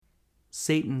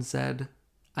Satan said,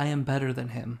 I am better than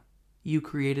him. You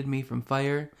created me from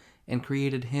fire and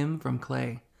created him from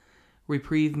clay.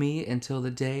 Reprieve me until the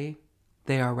day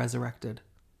they are resurrected.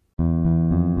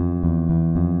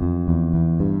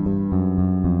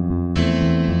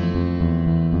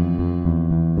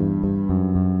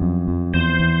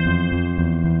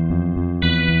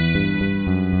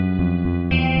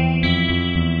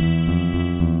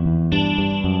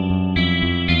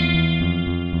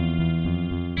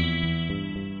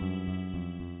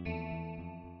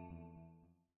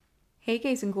 Hey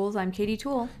Gays and Ghouls, I'm Katie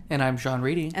Toole. And I'm Sean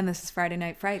Reedy. And this is Friday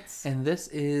Night Frights. And this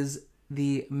is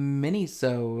the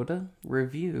mini-sode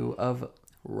review of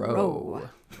Row.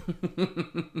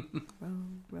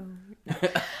 Row.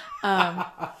 No.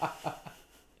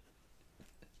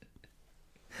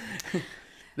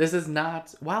 This is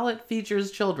not, while it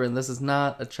features children, this is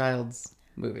not a child's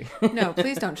movie. No,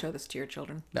 please don't show this to your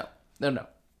children. No.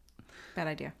 Bad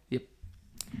idea. Yep.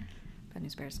 Bad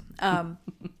news bears.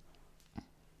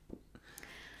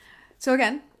 So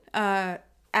again,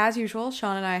 as usual,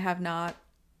 Sean and I have not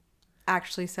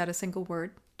actually said a single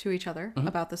word to each other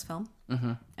about this film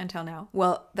until now.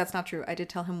 Well, that's not true. I did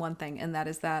tell him one thing, and that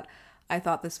is that I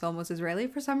thought this film was Israeli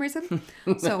for some reason.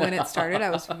 So when it started,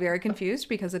 I was very confused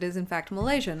because it is in fact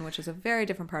Malaysian, which is a very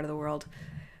different part of the world.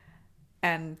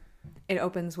 And it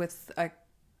opens with a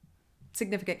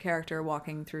significant character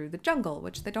walking through the jungle,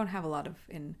 which they don't have a lot of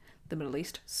in the Middle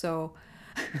East. So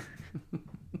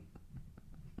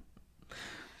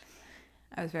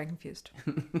I was very confused.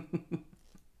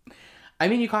 I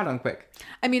mean, you caught on quick.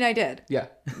 I mean, I did. Yeah.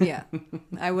 Yeah.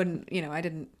 I wouldn't, I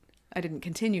didn't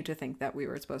continue to think that we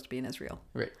were supposed to be in Israel.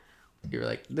 Right. You were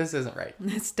like, this isn't right.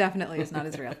 This definitely is not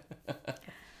Israel.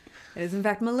 It is, in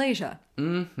fact, Malaysia.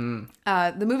 Mm-hmm.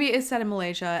 The movie is set in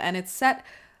Malaysia, and it's set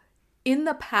in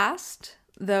the past,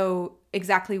 though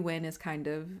exactly when is kind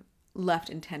of left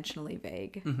intentionally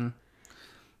vague. Mm-hmm.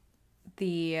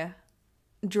 The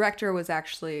director was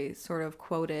actually sort of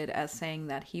quoted as saying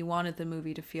that he wanted the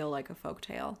movie to feel like a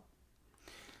folktale.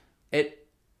 It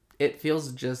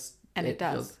feels just... And it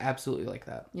does. Feels absolutely like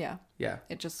that. Yeah. Yeah.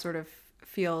 It just sort of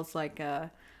feels like a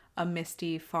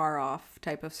misty, far-off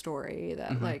type of story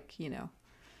that,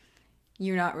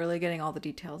 you're not really getting all the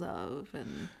details of.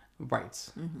 And Right.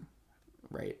 Mm-hmm.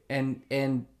 Right.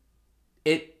 And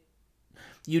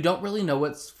you don't really know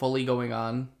what's fully going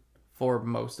on for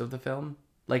most of the film.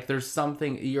 Like, there's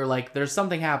something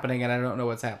happening and I don't know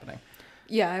what's happening.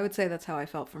 Yeah, I would say that's how I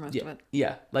felt for most of it.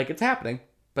 Yeah. Like, it's happening,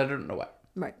 but I don't know what.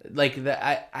 Right. Like,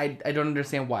 I don't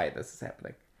understand why this is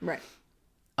happening. Right.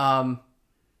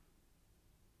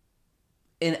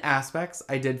 In aspects,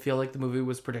 I did feel like the movie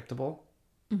was predictable.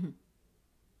 Mm-hmm.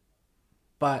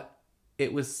 But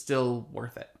it was still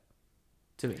worth it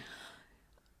to me.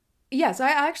 Yes,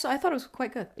 I thought it was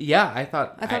quite good. Yeah, I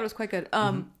thought it was quite good.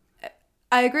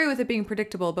 I agree with it being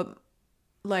predictable, but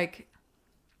like,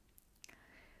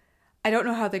 I don't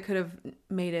know how they could have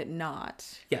made it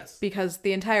not. Yes. Because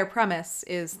the entire premise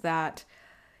is that,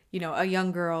 a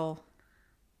young girl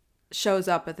shows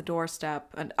up at the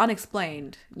doorstep, an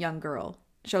unexplained young girl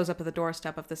shows up at the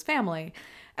doorstep of this family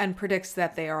and predicts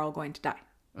that they are all going to die.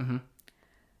 Mm-hmm.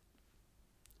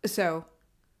 So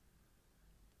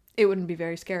it wouldn't be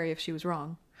very scary if she was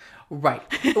wrong. Right.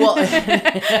 Well,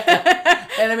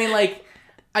 and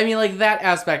I mean that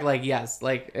aspect, like, yes,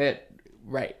 like it,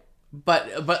 right. But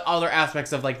other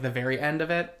aspects of like the very end of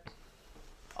it,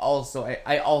 also,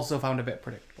 I also found a bit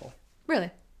predictable. Really?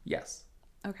 Yes.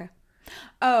 Okay.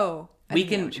 Oh, we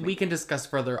can discuss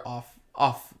further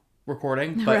off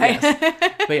recording, but right.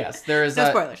 yes, there is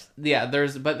no spoilers. Yeah, there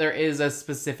is a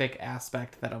specific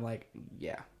aspect that I'm like,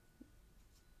 yeah.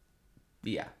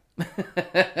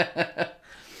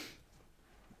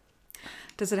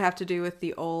 Does it have to do with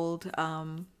the old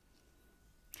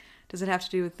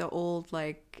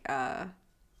like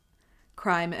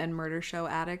crime and murder show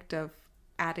adage?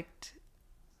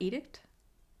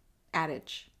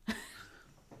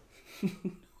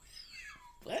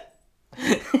 What?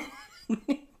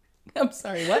 I'm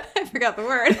sorry, what? I forgot the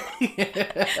word.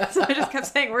 So I just kept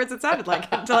saying words that sounded like it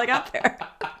until I got there.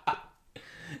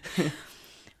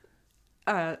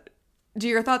 Do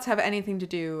your thoughts have anything to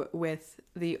do with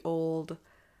the old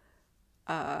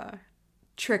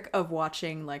trick of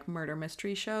watching like murder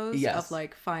mystery shows? Yes. Of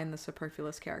like find the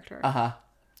superfluous character? Uh-huh.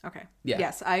 Okay. Yeah.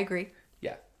 Yes, I agree.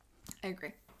 Yeah. I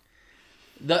agree.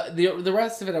 The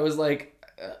rest of it, I was like,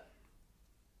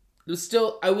 it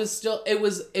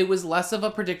was less of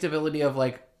a predictability of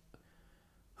like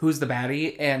who's the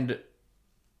baddie and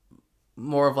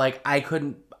more of like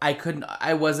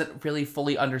I wasn't really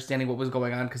fully understanding what was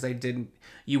going on because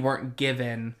you weren't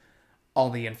given all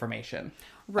the information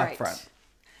Right. up front.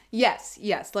 Yes.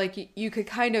 Like you could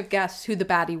kind of guess who the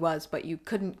baddie was, but you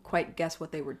couldn't quite guess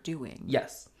what they were doing.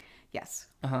 Yes. Yes.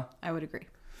 Uh-huh. I would agree.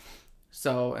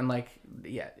 So, and like,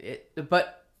 yeah,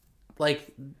 but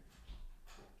like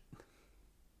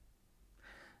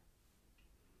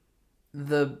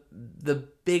the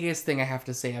biggest thing I have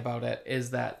to say about it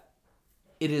is that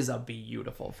it is a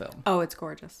beautiful film. Oh, it's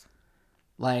gorgeous.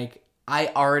 Like, I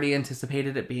already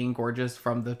anticipated it being gorgeous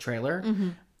from the trailer,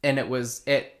 and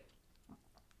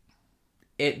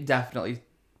it definitely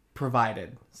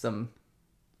provided some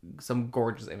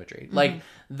gorgeous imagery. Like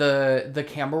the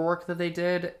camera work that they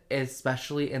did,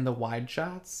 especially in the wide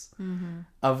shots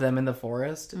of them in the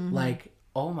forest. Like,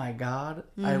 oh my god,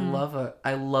 I love a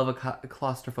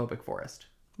claustrophobic forest.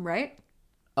 Right?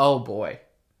 Oh boy.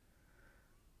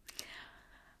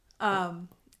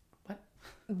 What?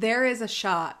 There is a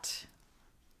shot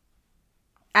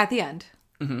at the end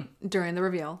during the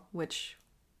reveal, which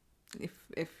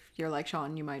if you're like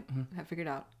Sean, you might have figured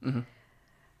out,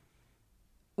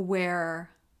 where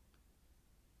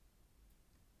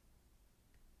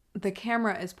the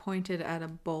camera is pointed at a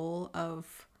bowl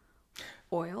of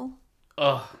oil.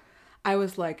 Ugh. I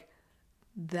was like,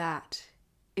 that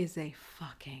is a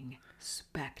fucking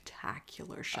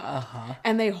spectacular shot.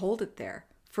 And they hold it there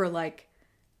for like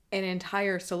an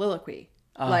entire soliloquy.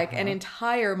 Like an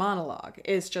entire monologue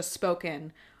is just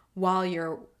spoken while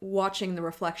you're watching the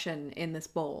reflection in this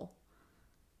bowl.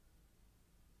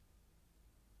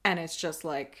 And it's just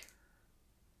like,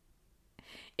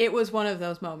 it was one of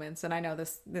those moments, and I know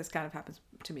this kind of happens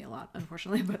to me a lot,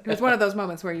 unfortunately, but it was one of those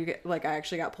moments where you get, like, I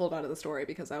actually got pulled out of the story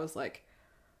because I was like,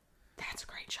 that's a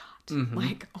great shot.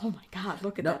 Like, oh my God,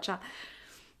 look at that shot.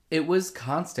 It was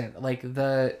constant. Like,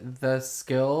 the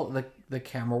skill, the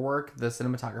camera work, the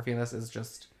cinematography in this is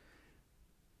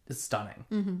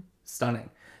stunning. Stunning.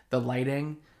 The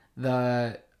lighting,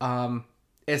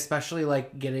 especially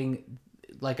like getting,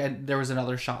 like, there was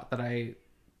another shot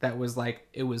that was like,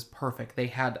 it was perfect. They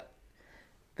had,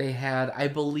 I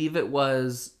believe it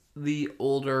was the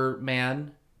older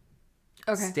man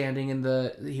standing in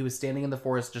the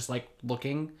forest, just like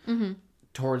looking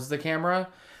towards the camera.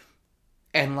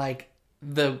 And like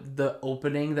the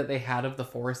opening that they had of the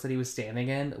forest that he was standing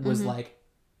in was like,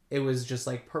 it was just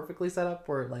like perfectly set up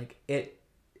where like it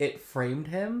framed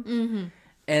him.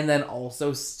 And then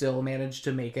also still managed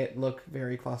to make it look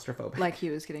very claustrophobic. Like he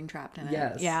was getting trapped in it.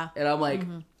 Yes. Yeah. And I'm like,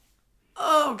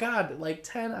 oh God, like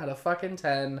 10 out of fucking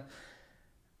 10.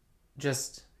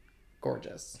 Just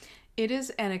gorgeous. It is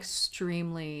an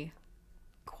extremely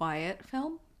quiet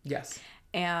film. Yes.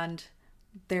 And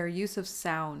their use of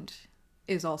sound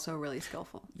is also really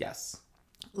skillful. Yes.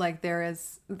 Like there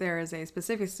is a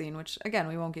specific scene, which again,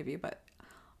 we won't give you, but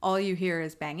all you hear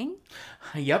is banging.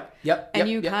 Yep. And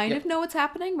you kind of know what's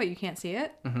happening, but you can't see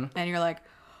it. And you're like,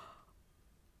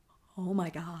 oh my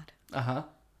God.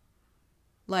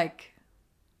 Like,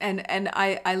 and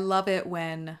I love it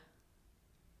when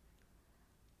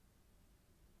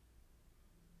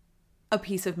a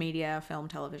piece of media, film,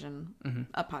 television,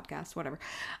 a podcast, whatever,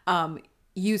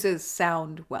 uses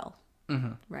sound well.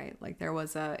 Right? Like there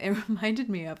was it reminded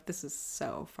me of, this is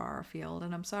so far afield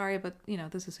and I'm sorry, but you know,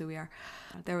 this is who we are.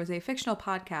 There was a fictional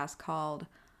podcast called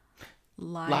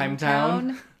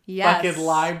Limetown. Yes. Fucking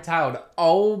Limetown.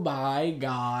 Oh my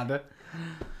God.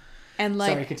 And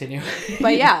like, sorry, continue.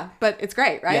 but it's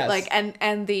great, right? Yes. Like,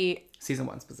 and the season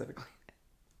 1 specifically.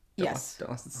 Don't listen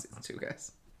to season 2,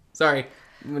 guys. Sorry.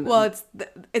 Well,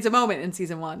 it's a moment in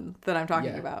season 1 that I'm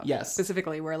talking about. Yes.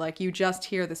 Specifically, where like you just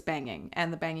hear this banging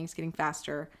and the banging's getting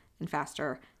faster and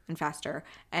faster and faster.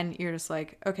 And you're just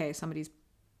like, okay, somebody's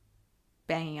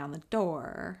banging on the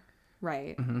door.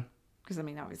 Right. Because I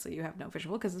mean, obviously you have no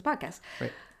visual because it's a podcast.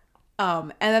 Right.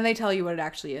 And then they tell you what it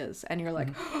actually is. And you're like,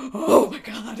 oh my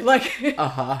God. Like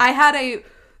I had a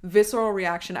visceral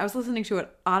reaction. I was listening to it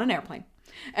on an airplane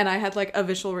and I had like a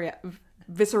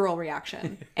visceral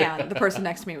reaction, and the person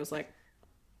next to me was like,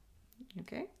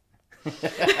 okay.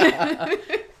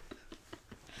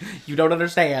 You don't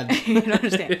understand. You don't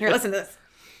understand. Here, listen to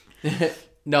this.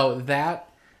 No, that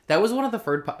was one of the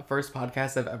first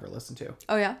podcasts I've ever listened to.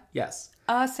 Oh yeah? Yes.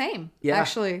 Same. Yeah.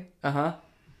 Actually. And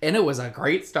it was a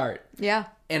great start. Yeah.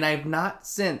 And I've not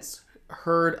since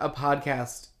heard a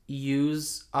podcast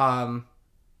use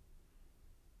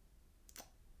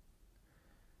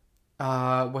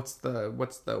what's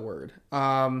the word?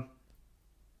 Sound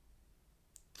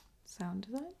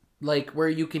design? Like where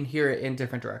you can hear it in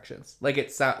different directions. Like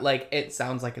it sounds like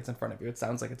it's in front of you. It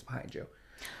sounds like it's behind you.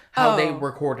 How they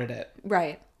recorded it.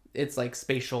 Right. It's like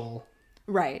spatial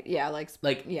Right. Yeah.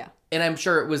 Like, yeah. and I'm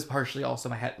sure it was partially also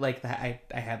my head, like that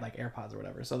I had like AirPods or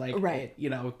whatever. So like, Right. you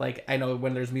know, like I know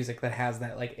when there's music that has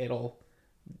that, like it'll.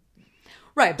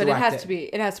 Right, but it direct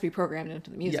has to be programmed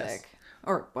into the music. Yes.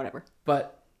 Or whatever.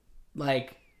 But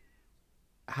like,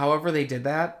 however they did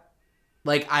that,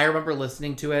 like I remember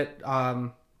listening to it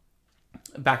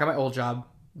back at my old job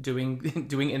doing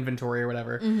doing inventory or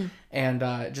whatever, and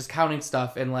just counting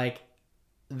stuff, and like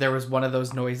there was one of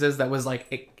those noises that was like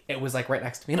it was like right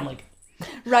next to me, and I'm like.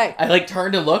 Right. I like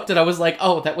turned and looked and I was like,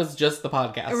 oh, that was just the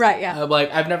podcast. Right, yeah. I'm like,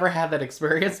 I've never had that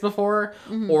experience before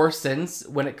or since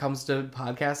when it comes to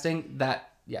podcasting.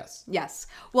 That, yes. Yes.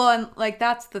 Well, and like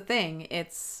that's the thing.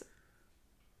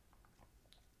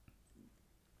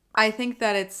 I think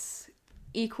that it's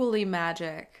equally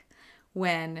magic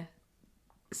when,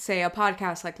 say, a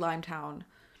podcast like Limetown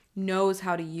knows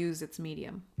how to use its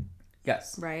medium,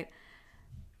 Yes. right?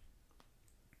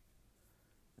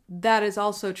 That is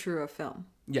also true of film.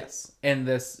 Yes. And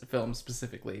this film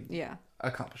specifically Yeah.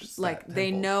 accomplishes Like that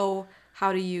they tenfold. know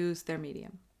how to use their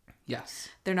medium. Yes.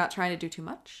 They're not trying to do too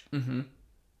much. Mm-hmm.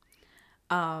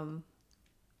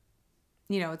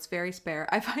 You know, it's very spare.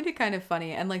 I find it kind of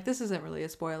funny, and like this isn't really a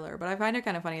spoiler, but I find it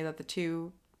kind of funny that the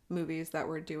two movies that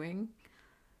we're doing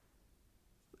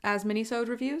as mini-sode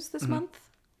reviews this month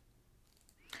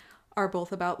are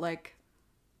both about like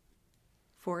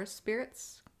forest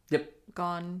spirits Yep.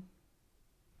 gone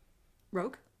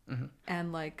rogue,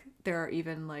 and like there are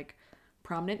even like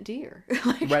prominent deer.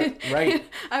 Like, Right.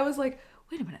 I was like,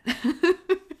 wait a minute,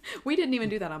 we didn't even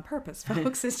do that on purpose,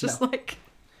 folks. It's just No. like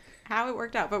how it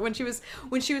worked out. But when she was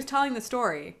telling the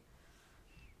story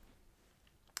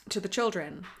to the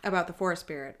children about the forest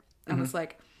spirit, I was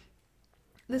like,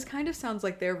 this kind of sounds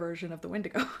like their version of the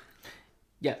Wendigo.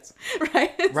 Yes.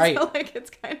 Right? Right. So like it's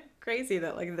kind of crazy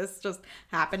that like this just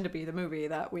happened to be the movie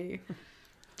that we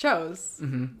chose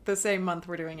the same month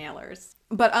we're doing Antlers.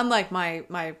 But unlike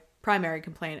my primary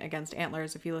complaint against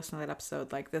Antlers, if you listen to that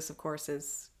episode, like this of course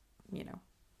is, you know,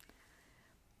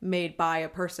 made by a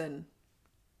person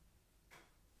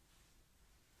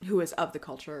who is of the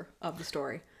culture of the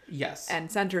story Yes.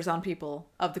 and centers on people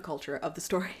of the culture of the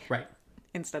story Right.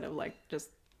 instead of like just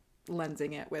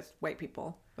lensing it with white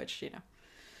people, which, you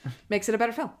know, makes it a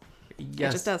better film. Yes.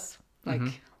 It just does. Like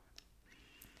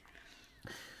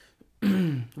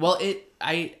Well,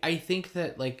 I think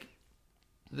that like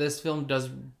this film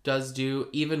does do,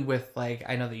 even with like,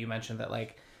 I know that you mentioned that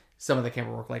like some of the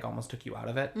camera work like almost took you out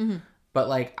of it, but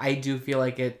like I do feel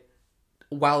like it,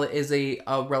 while it is a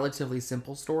relatively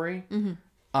simple story,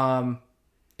 and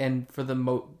for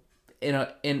the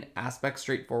in aspects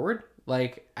straightforward,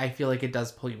 like I feel like it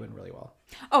does pull you in really well.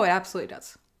 Oh, it absolutely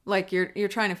does. Like you're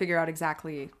trying to figure out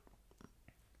exactly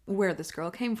where this girl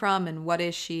came from and what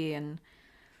is she, and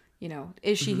you know,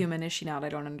 is she human, is she not? I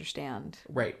don't understand.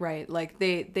 Right. Right. Like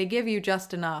they give you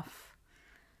just enough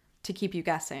to keep you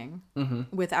guessing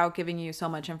without giving you so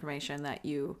much information that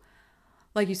you,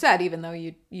 like you said, even though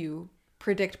you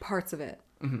predict parts of it,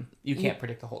 You can't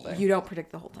predict the whole thing. you don't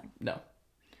predict the whole thing. No.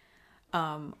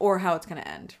 Or how it's going to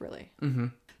end, really.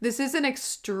 This is an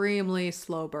extremely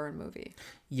slow burn movie.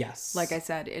 Yes. Like I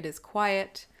said, it is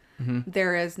quiet.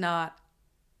 There is not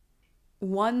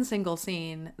one single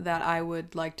scene that I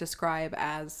would like describe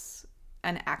as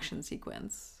an action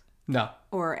sequence No.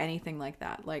 or anything like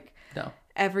that. Like No.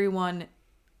 everyone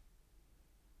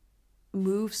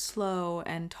moves slow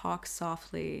and talks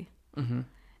softly,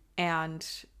 and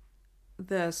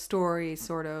the story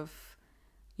sort of,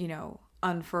 you know,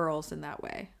 unfurls in that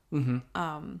way.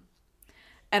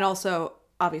 And also,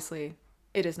 obviously,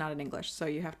 it is not in English, so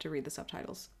you have to read the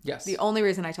subtitles. Yes. The only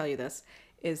reason I tell you this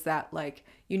is that, like,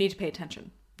 you need to pay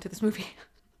attention to this movie.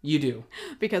 You do.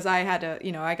 Because I had to,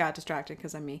 you know, I got distracted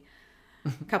because I'm me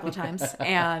a couple of times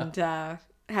and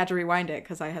had to rewind it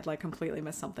because I had, like, completely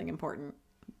missed something important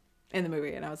in the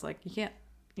movie. And I was like, you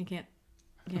can't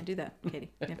do that,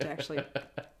 Katie. You have to actually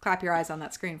clap your eyes on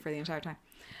that screen for the entire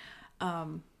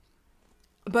time.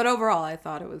 But overall, I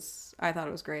thought it was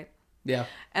great. Yeah.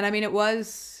 And I mean, it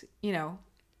was, you know,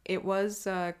 it was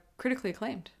critically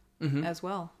acclaimed as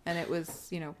well. And it was,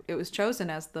 you know, it was chosen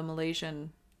as the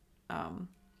Malaysian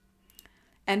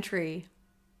entry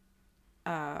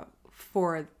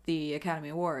for the Academy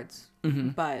Awards.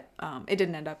 But it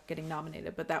didn't end up getting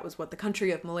nominated. But that was what the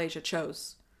country of Malaysia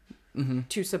chose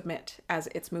to submit as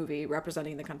its movie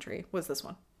representing the country, was this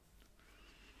one.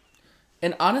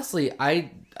 And honestly,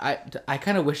 I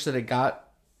kind of wish that it got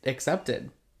accepted.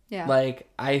 Yeah. Like,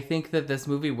 I think that this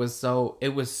movie was so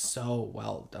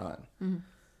well done.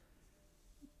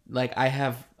 Like, I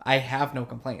have no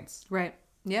complaints. Right.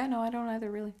 Yeah, no, I don't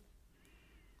either, really.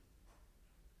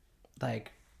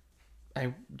 like,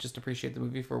 I just appreciate the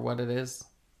movie for what it is.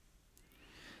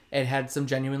 It had some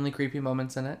genuinely creepy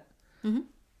moments in it. Mm-hmm.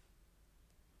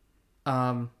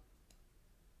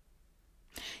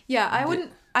 Yeah,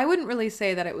 I wouldn't really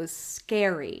say that it was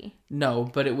scary. No,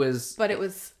 but it was. But it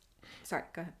was. Sorry,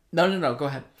 go ahead. No, go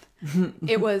ahead.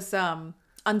 It was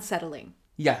unsettling.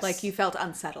 Yes. Like you felt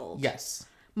unsettled. Yes.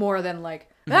 More than like,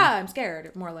 I'm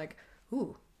scared. More like,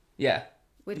 ooh. Yeah.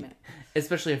 Wait a minute.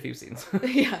 Especially a few scenes.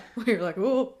 Yeah. We were like,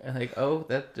 ooh. And like, oh,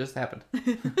 that just happened.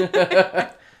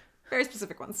 Very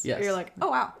specific ones. Yes. You're like,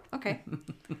 oh, wow. Okay.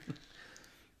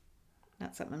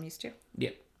 Not something I'm used to.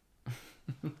 Yep.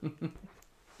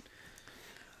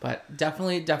 But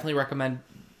definitely recommend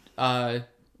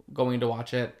going to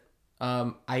watch it.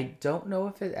 I don't know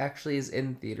if it actually is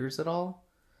in theaters at all.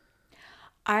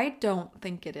 I don't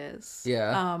think it is.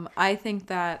 Yeah. I think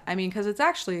that, I mean, because it's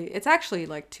actually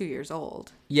like 2 years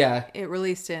old. Yeah. It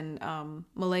released in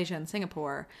Malaysia and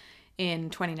Singapore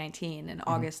in 2019, in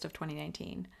August of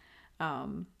 2019.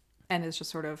 And it's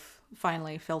just sort of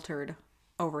finally filtered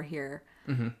over here.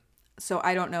 Mm-hmm. So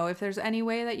I don't know if there's any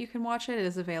way that you can watch it. It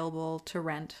is available to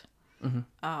rent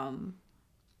on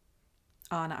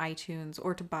iTunes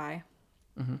or to buy.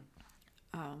 Mm-hmm.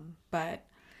 But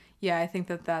yeah, I think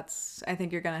I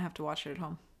think you're going to have to watch it at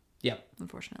home. Yep.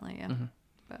 Unfortunately, yeah. Mm-hmm.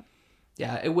 But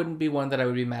yeah, it wouldn't be one that I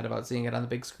would be mad about seeing it on the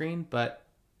big screen, but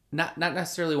not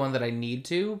necessarily one that I need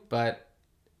to, but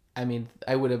I mean,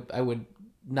 I would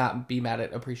not be mad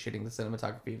at appreciating the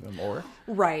cinematography even more.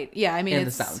 Right. Yeah, I mean, and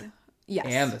it's the sound. Yes.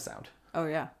 And the sound. Oh,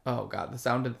 yeah. Oh, God. The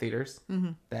sound in theaters?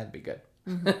 Mm-hmm. That'd be good.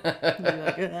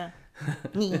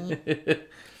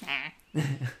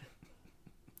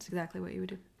 That's exactly what you would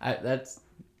do. That's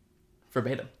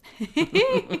verbatim.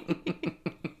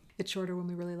 It's shorter when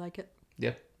we really like it.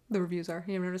 Yeah. The reviews are.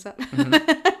 You ever notice that?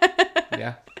 Mm-hmm.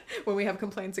 Yeah. When we have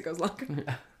complaints, it goes longer.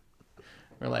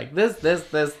 We're like, this,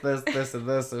 and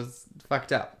this is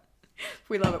fucked up.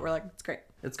 We love it. We're like, it's great.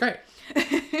 It's great.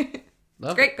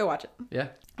 It's great. Go watch it. Yeah.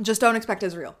 Just don't expect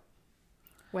it's real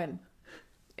when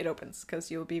it opens,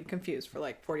 because you'll be confused for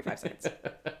like 45 seconds.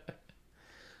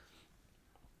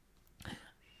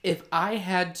 If I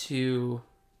had to...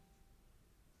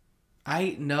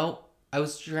 I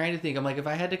was trying to think. I'm like, if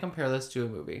I had to compare this to a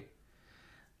movie,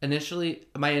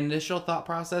 my initial thought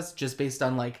process, just based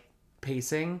on like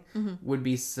pacing, would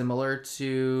be similar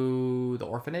to The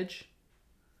Orphanage.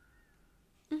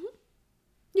 Mm-hmm.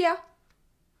 Yeah.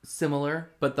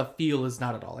 Similar, but the feel is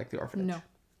not at all like The Orphanage. No.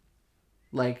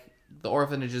 Like, The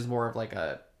Orphanage is more of like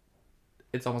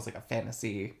it's almost like a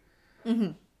fantasy.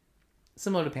 Mm-hmm.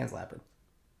 Similar to Pan's Labyrinth.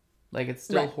 Like, it's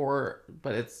still horror,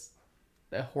 but it's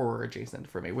a horror adjacent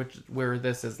for me, where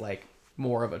this is like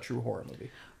more of a true horror movie.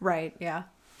 Right, yeah.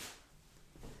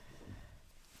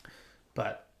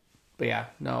 But yeah,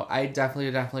 no, I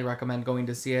definitely recommend going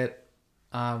to see it.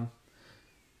 And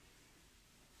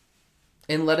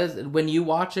when you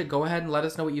watch it, go ahead and let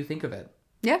us know what you think of it.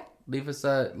 Yeah. Leave us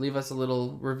a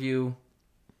little review.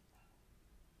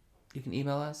 You can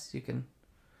email us. You can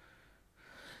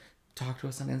talk to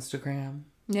us on Instagram.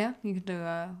 Yeah, you can do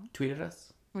tweet at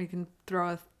us. We can throw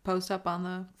a post up on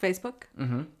the Facebook.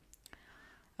 Mm-hmm.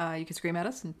 You can scream at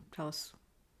us and tell us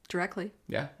directly.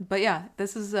 Yeah. But yeah,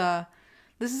 this is an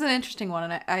interesting one,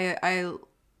 and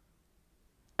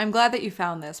I'm glad that you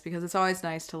found this, because it's always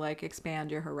nice to like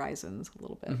expand your horizons a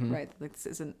little bit, mm-hmm. right? Like, this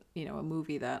isn't, a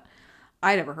movie that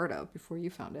I'd ever heard of before you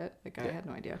found it. Like, I had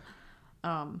no idea.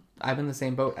 I'm in the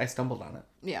same boat. I stumbled on it.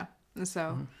 Yeah. And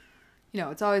so,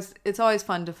 mm-hmm. It's always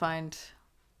fun to find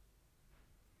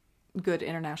good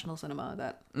international cinema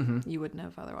that mm-hmm. you wouldn't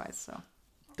have otherwise. So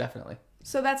definitely.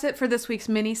 So that's it for this week's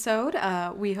mini-sode.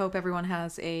 We hope everyone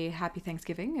has a happy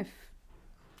Thanksgiving if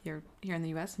you're here in the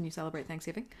U.S. and you celebrate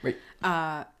Thanksgiving. Right.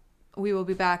 We will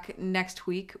be back next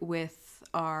week with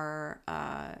our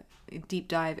deep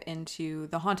dive into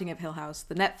The Haunting of Hill House,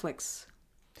 the Netflix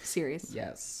series.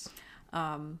 Yes.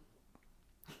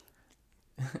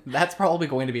 That's probably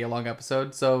going to be a long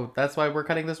episode, so that's why we're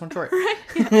cutting this one short. Right.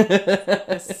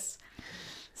 Yes.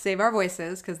 Save our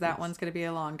voices, because that one's going to be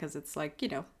long, because it's like,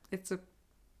 it's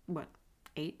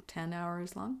 8-10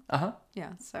 hours long. Uh-huh.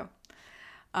 Yeah, so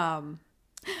I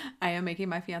am making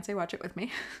my fiance watch it with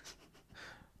me.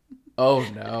 Oh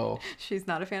no. She's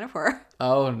not a fan of horror.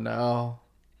 Oh no.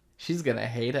 She's gonna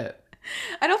hate it.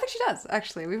 I don't think she does,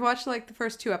 actually. We've watched like the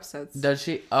first 2 episodes. Does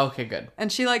she? Okay, good.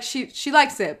 And she likes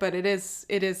it, but it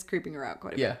is creeping her out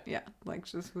quite a bit. Yeah. Like,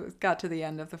 she got to the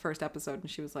end of the first episode and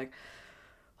she was like,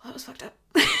 well, that was fucked up.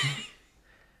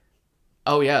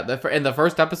 Oh yeah, and the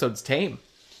first episode's tame.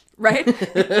 Right?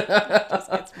 Just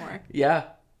gets more. Yeah.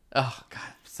 Oh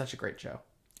god, such a great show.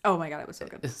 Oh my god, it was so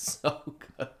good. It's so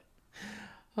good.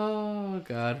 Oh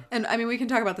god. And I mean, we can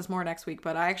talk about this more next week,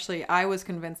 but I was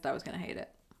convinced I was going to hate it.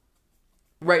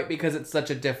 Right, because it's such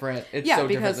a different. It's so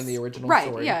different than the original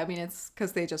story. Right. Yeah. I mean, it's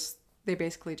because they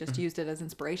basically just used it as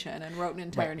inspiration and wrote an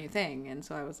entire new thing, and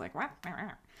so I was like, right,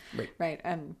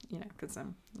 and because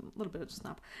I'm a little bit of a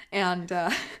snob, and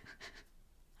I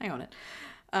own it.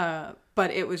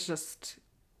 But it was just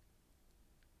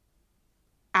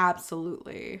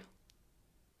absolutely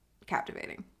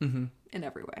captivating in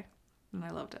every way, and I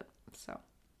loved it. So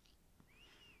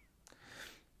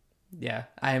yeah,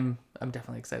 I'm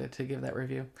definitely excited to give that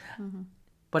review.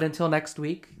 But until next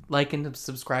week, like and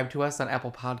subscribe to us on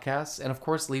Apple Podcasts, and of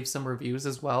course leave some reviews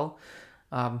as well.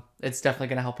 It's definitely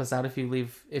going to help us out if you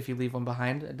leave one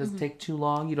behind. It doesn't take too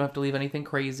long. You don't have to leave anything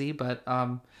crazy, but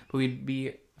we'd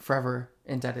be forever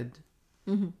indebted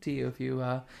to you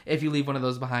if you leave one of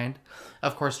those behind.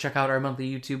 Of course, check out our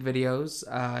monthly YouTube videos.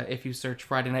 If you search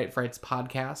Friday Night Frights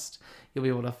podcast, you'll be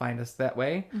able to find us that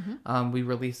way. We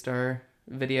released our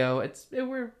video.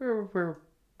 We're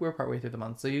partway through the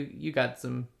month, so you got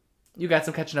some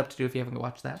catching up to do if you haven't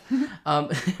watched that.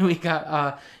 You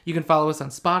can follow us on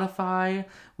Spotify.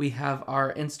 We have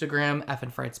our Instagram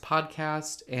Effin' Frights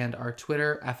Podcast and our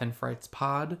Twitter Effin' Frights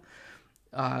Pod.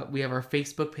 We have our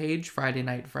Facebook page Friday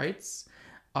Night Frights.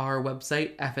 Our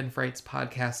website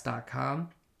effinfrightspodcast.com.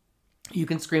 You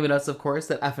can scream at us, of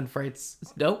course, at Effin' Frights.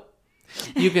 Nope.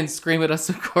 You can scream at us,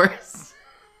 of course.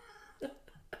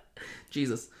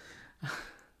 Jesus.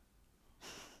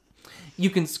 You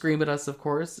can scream at us, of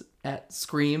course, at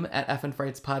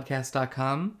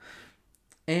scream@effinfrightspodcast.com.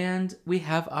 And we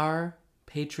have our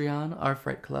Patreon, our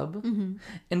Fright Club.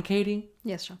 And Katie?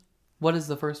 yes, Sean. What is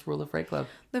the first rule of Fright Club?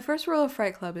 The first rule of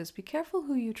Fright Club is be careful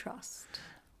who you trust.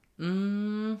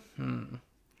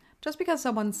 Just because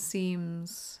someone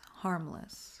seems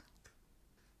harmless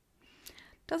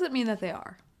doesn't mean that they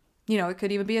are. It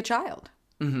could even be a child.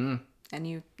 And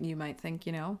you might think,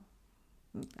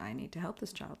 I need to help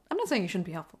this child. I'm not saying you shouldn't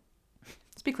be helpful.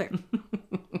 Let's be clear.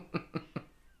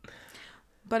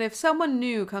 But if someone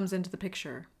new comes into the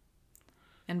picture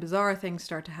and bizarre things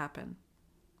start to happen,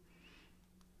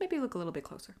 maybe look a little bit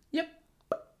closer. Yep.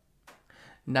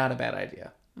 Not a bad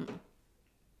idea.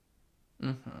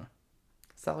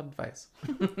 Solid advice.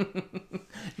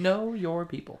 Know your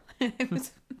people. I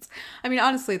mean,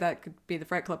 honestly, that could be the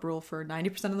Fright Club rule for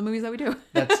 90% of the movies that we do.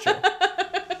 That's true.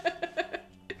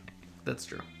 That's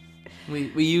true.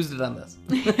 We used it on this.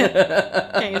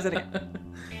 Can't use it again.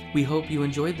 We hope you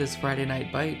enjoyed this Friday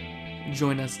Night Bite.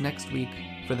 Join us next week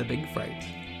for the big fright.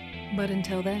 But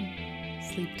until then,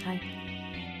 sleep tight.